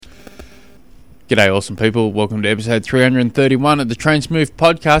G'day, awesome people. Welcome to episode 331 of the Train Smooth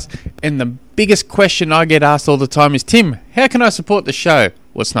podcast. And the biggest question I get asked all the time is, Tim, how can I support the show?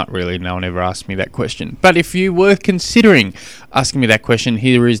 Well, it's not really. No one ever asked me that question. But if you were considering asking me that question,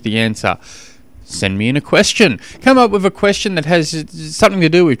 here is the answer. Send me in a question. Come up with a question that has something to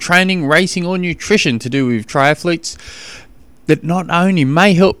do with training, racing, or nutrition, to do with triathletes, that not only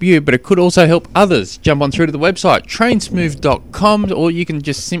may help you, but it could also help others. Jump on through to the website, trainsmooth.com, or you can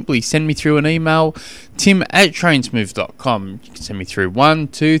just simply send me through an email, tim@trainsmooth.com. You can send me through 1,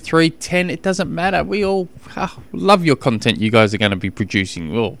 2, 3, 10. It doesn't matter. We all love your content you guys are going to be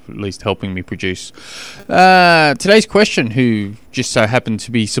producing, or at least helping me produce. Today's question, who just so happened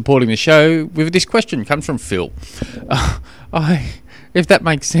to be supporting the show with this question, comes from Phil. If that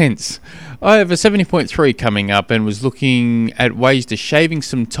makes sense. I have a 70.3 coming up and was looking at ways to shaving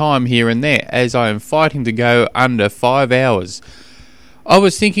some time here and there, as I am fighting to go under 5 hours. I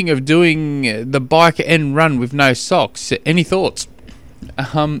was thinking of doing the bike and run with no socks. Any thoughts?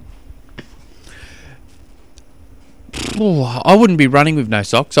 I wouldn't be running with no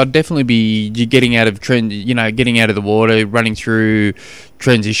socks. I'd definitely be getting out of getting out of the water, running through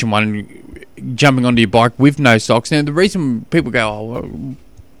transition one, jumping onto your bike with no socks. Now, the reason people go,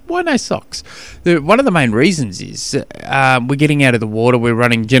 why no socks? One of the main reasons is we're getting out of the water. We're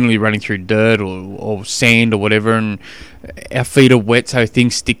generally running through dirt or sand or whatever, and our feet are wet, so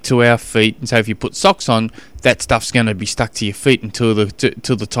things stick to our feet. And so if you put socks on, that stuff's going to be stuck to your feet until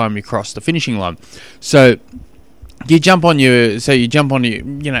the time you cross the finishing line. So you jump on your,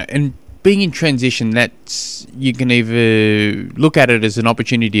 and being in transition, you can either look at it as an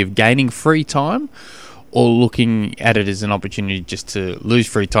opportunity of gaining free time, or looking at it as an opportunity just to lose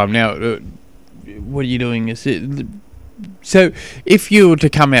free time. Now, what are you doing? So, if you were to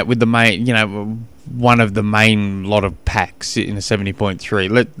come out with the main, one of the main lot of packs in a 70.3,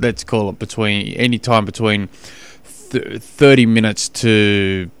 let's call it any time between 30 minutes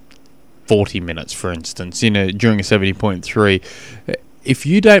to 40 minutes, for instance, during a 70.3. If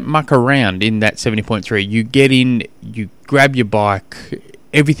you don't muck around in that 70.3, you get in, you grab your bike,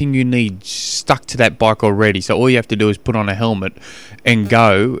 everything you need stuck to that bike already. So all you have to do is put on a helmet and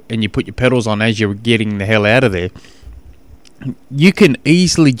go, and you put your pedals on as you're getting the hell out of there. You can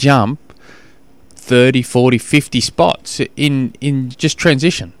easily jump 30, 40, 50 spots in just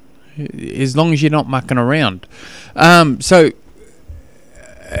transition, as long as you're not mucking around. So,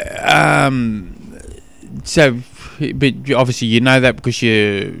 but obviously you know that because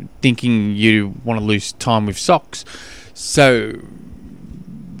you're thinking you want to lose time with socks. So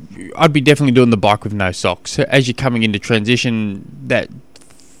I'd be definitely doing the bike with no socks. As you're coming into transition, that,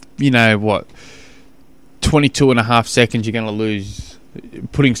 22 and a half seconds you're going to lose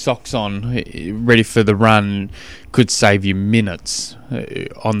putting socks on, ready for the run, could save you minutes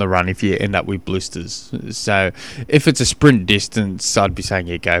on the run if you end up with blisters. So if it's a sprint distance, I'd be saying,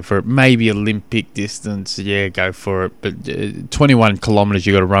 yeah, go for it. Maybe Olympic distance, yeah, go for it. But 21 kilometres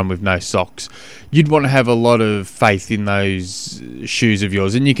you got to run with no socks. You'd want to have a lot of faith in those shoes of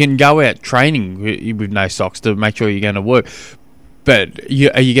yours. And you can go out training with no socks to make sure you're going to work. But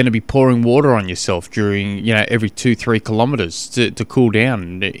are you going to be pouring water on yourself during, every 2-3 kilometres to cool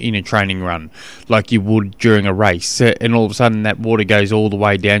down in a training run like you would during a race? And all of a sudden that water goes all the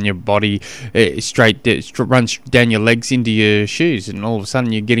way down your body, runs down your legs into your shoes, and all of a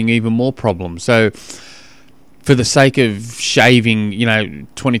sudden you're getting even more problems. So for the sake of shaving,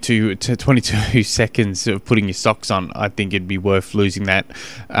 22 seconds of putting your socks on, I think it'd be worth losing that.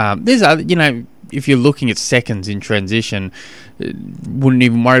 There's other, if you're looking at seconds in transition, wouldn't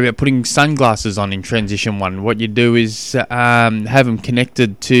even worry about putting sunglasses on in transition one. What you do is have them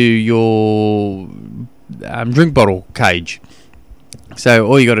connected to your drink bottle cage. So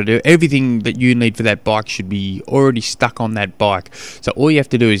all you got to do, everything that you need for that bike should be already stuck on that bike. So all you have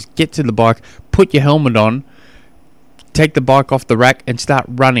to do is get to the bike, put your helmet on, take the bike off the rack and start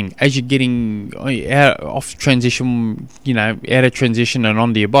running. As you're getting out of transition and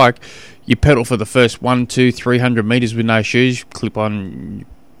onto your bike, you pedal for the first 100, 200, 300 metres with no shoes, clip on,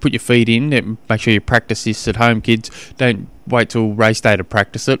 put your feet in, make sure you practice this at home, kids. Don't wait till race day to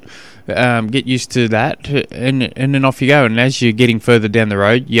practice it. Get used to that, and then off you go. And as you're getting further down the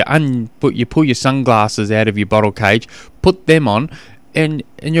road, you pull your sunglasses out of your bottle cage, put them on, and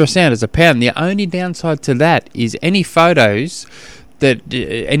you're sound as a pound. The only downside to that is any photos that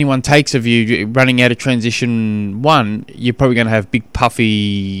anyone takes of you running out of transition one, you're probably going to have big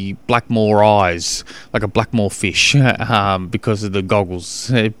puffy Blackmore eyes, like a Blackmore fish, because of the goggles.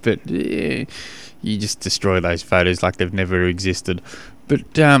 But you just destroy those photos like they've never existed.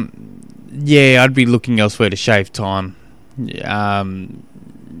 But I'd be looking elsewhere to shave time.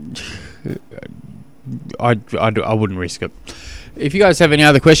 I wouldn't risk it. If you guys have any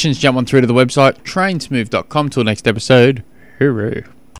other questions, jump on through to the website, trainsmooth.com. Till next episode, hooroo.